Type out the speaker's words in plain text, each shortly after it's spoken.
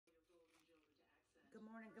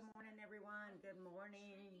Good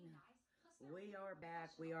morning. We are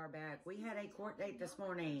back. We are back. We had a court date this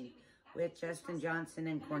morning with Justin Johnson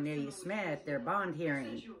and Cornelia Smith, their bond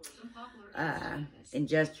hearing in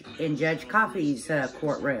Judge Coffey's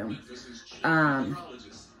courtroom.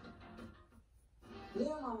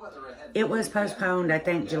 It was postponed, I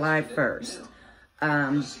think, July 1st.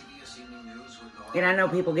 And I know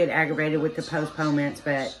people get aggravated with the postponements,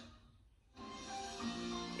 but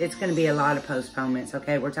it's going to be a lot of postponements,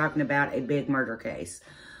 okay? We're talking about a big murder case.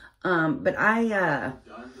 But I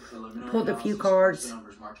pulled a few cards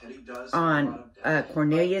on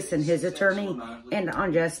Cornelius and his attorney and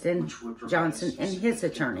on Justin Johnson and his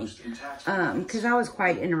attorney. Because I was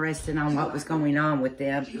quite interested on what was going on with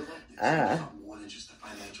them. And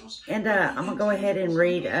I'm going to go ahead and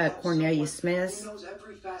read Cornelia Smith.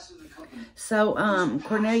 So,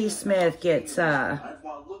 Cornelia Smith gets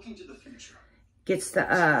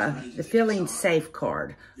the feeling safe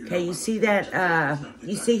card. Okay, you see that,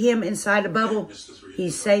 you see him inside a bubble?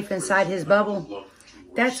 He's safe inside his bubble.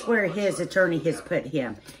 That's where his attorney has put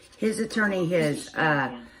him. His attorney has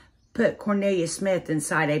put Cornelia Smith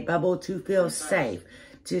inside a bubble to feel safe.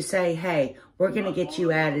 To say, hey, we're going to get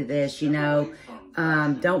you out of this, you know.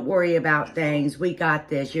 Don't worry about things. We got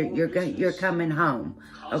this. You're coming home.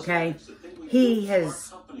 Okay? He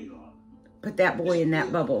has put that boy in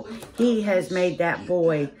that bubble. He has made that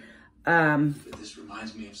boy in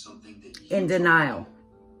denial.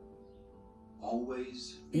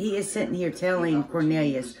 He is sitting here telling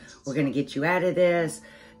Cornelius, we're going to get you out of this,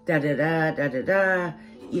 da-da-da, da-da-da.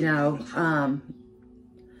 You know,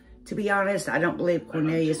 to be honest, I don't believe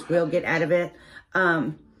Cornelius will get out of it.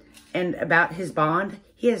 And about his bond,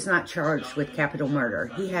 he is not charged with capital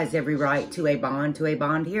murder. He has every right to a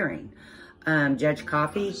bond hearing. Judge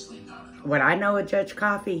Coffey, what I know of Judge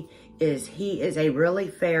Coffey is he is a really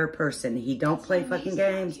fair person. He don't play fucking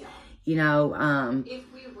games. You know,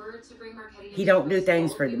 he don't do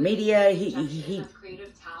things for the media. He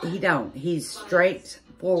don't. He's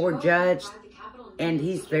straightforward judge, and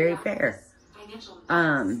he's very fair.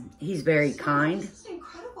 He's very kind,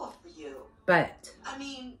 but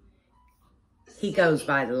he goes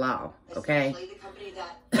by the law, okay?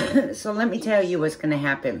 So let me tell you what's going to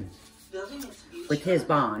happen with his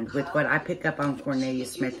bond, with what I pick up on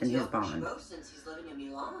Cornelius Smith and his bond.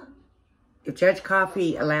 If Judge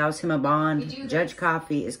Coffey allows him a bond, Judge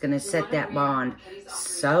Coffey is going to set that bond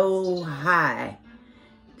so high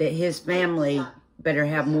that his family better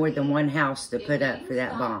have more than one house to put up for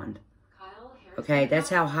that bond. Okay, that's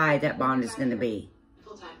how high that bond is going to be.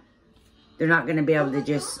 They're not going to be able to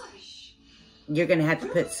just... You're going to have to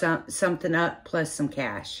put something up plus some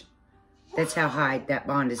cash. That's how high that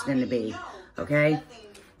bond is going to be. Okay?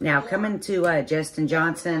 Now, coming to Justin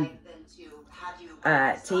Johnson,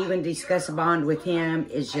 to even discuss a bond with him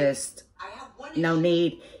is just no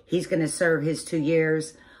need. He's going to serve his 2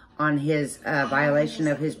 years on his violation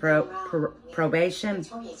of his probation.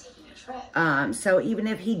 So even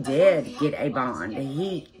if he did get a bond,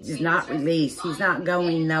 he is not released. He's not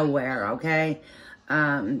going nowhere, okay?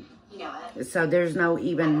 So there's no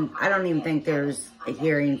even, I don't even think there's a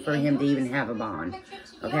hearing for him to even have a bond.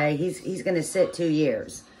 Okay, he's going to sit 2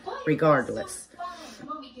 years, regardless.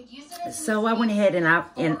 So I went ahead and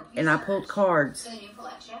I pulled cards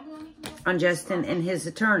on Justin and his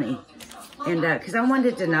attorney, and because I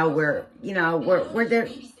wanted to know where, you know,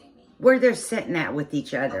 where they're sitting at with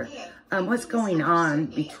each other, what's going on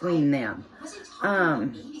between them.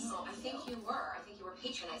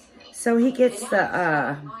 So he gets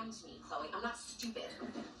the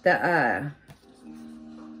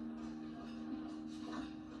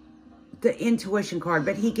intuition card,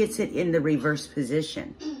 but he gets it in the reverse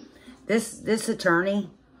position. This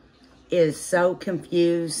attorney is so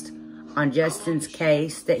confused on Justin's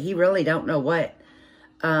case that he really don't know what,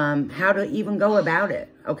 how to even go about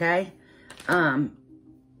it, okay?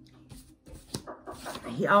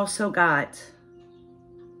 He also got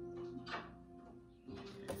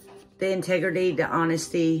the integrity, the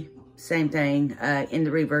honesty, same thing, in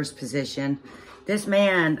the reverse position. This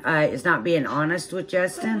man is not being honest with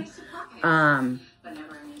Justin.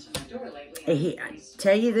 He,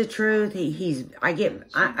 tell you the truth, I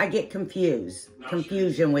get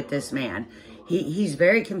confusion with this man. He's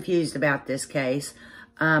very confused about this case.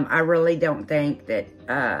 I really don't think that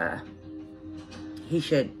he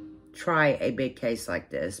should try a big case like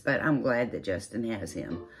this, but I'm glad that Justin has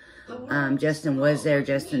him. Justin was there.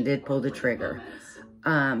 Justin did pull the trigger.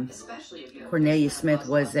 Cornelia Smith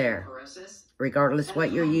was there. Regardless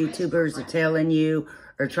what your YouTubers are telling you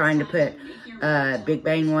or trying to put Big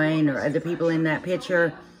Bang Wayne or other people in that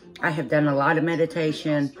picture, I have done a lot of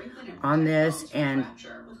meditation on this, and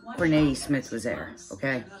Cornelius Smith was there,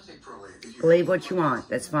 okay? Believe what you want.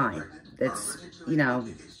 That's fine. That's, you know,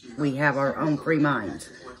 we have our own free minds.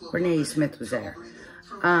 Cornelius Smith was there.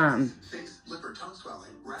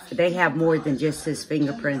 They have more than just his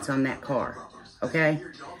fingerprints on that car, okay?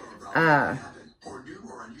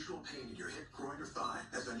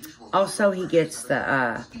 Also, he gets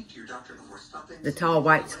the tall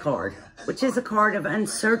whites card, which is a card of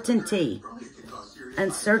uncertainty.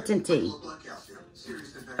 Uncertainty.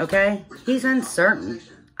 Okay? He's uncertain.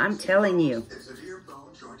 I'm telling you.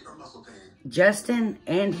 Justin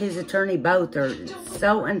and his attorney both are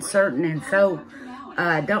so uncertain and so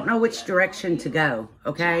don't know which direction to go.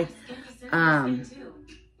 Okay? And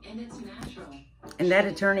that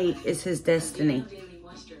attorney is his destiny.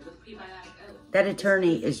 That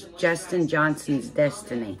attorney is Justin Johnson's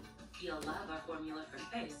destiny.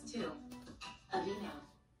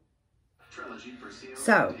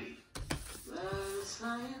 So,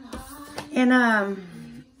 and I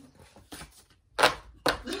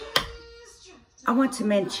want to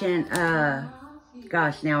mention,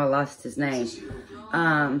 gosh, now I lost his name.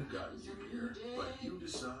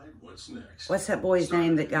 What's that boy's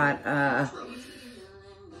name that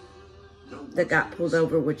got pulled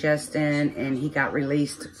over with Justin and he got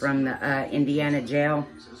released from the Indiana jail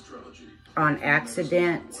on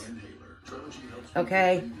accident?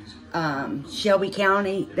 Okay. Shelby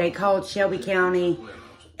County, they called Shelby County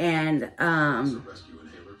and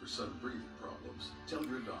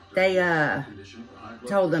they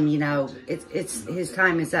told him, you know, it's his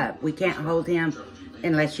time is up. We can't hold him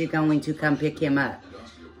unless you're going to come pick him up.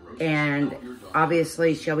 And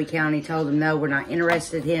obviously Shelby County told him, no, we're not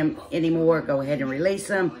interested in him anymore. Go ahead and release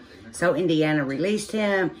him. So Indiana released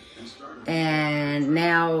him. And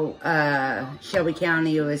now Shelby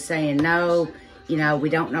County was saying, no, you know, we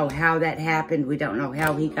don't know how that happened. We don't know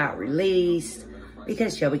how he got released.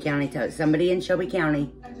 Because Shelby County told, somebody in Shelby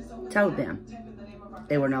County told them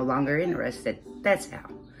they were no longer interested. That's how.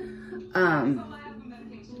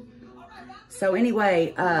 So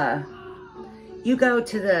anyway, you go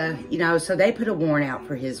to the, you know, so they put a warrant out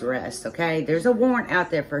for his arrest, okay? There's a warrant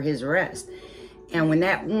out there for his arrest. And when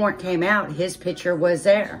that warrant came out, his picture was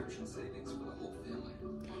there.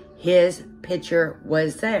 His picture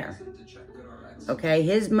was there. Okay,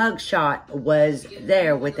 his mugshot was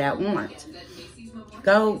there with that warrant.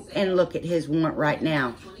 Go and look at his warrant right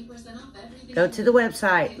now. Go to the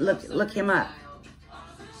website, look him up.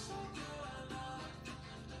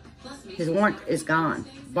 His warrant is gone.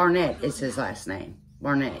 Barnett is his last name.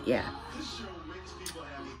 Barnett, yeah.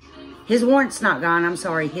 His warrant's not gone, I'm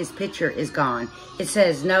sorry. His picture is gone. It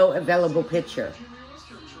says no available picture.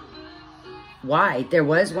 Why? There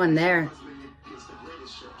was one there.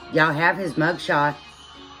 Y'all have his mugshot.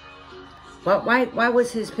 But why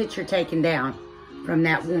was his picture taken down from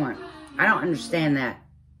that warrant? I don't understand that.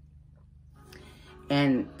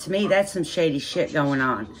 And to me, that's some shady shit going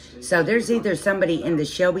on. So there's either somebody in the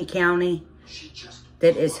Shelby County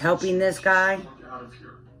that is helping this guy.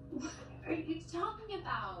 Are you talking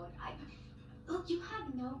about? Look, you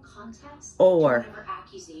have no context. Or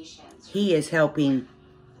he is helping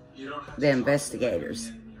the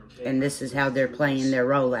investigators. And this is how they're playing their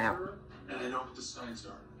role out.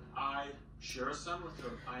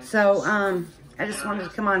 So, I just wanted to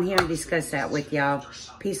come on here and discuss that with y'all.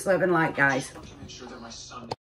 Peace, love, and light, guys.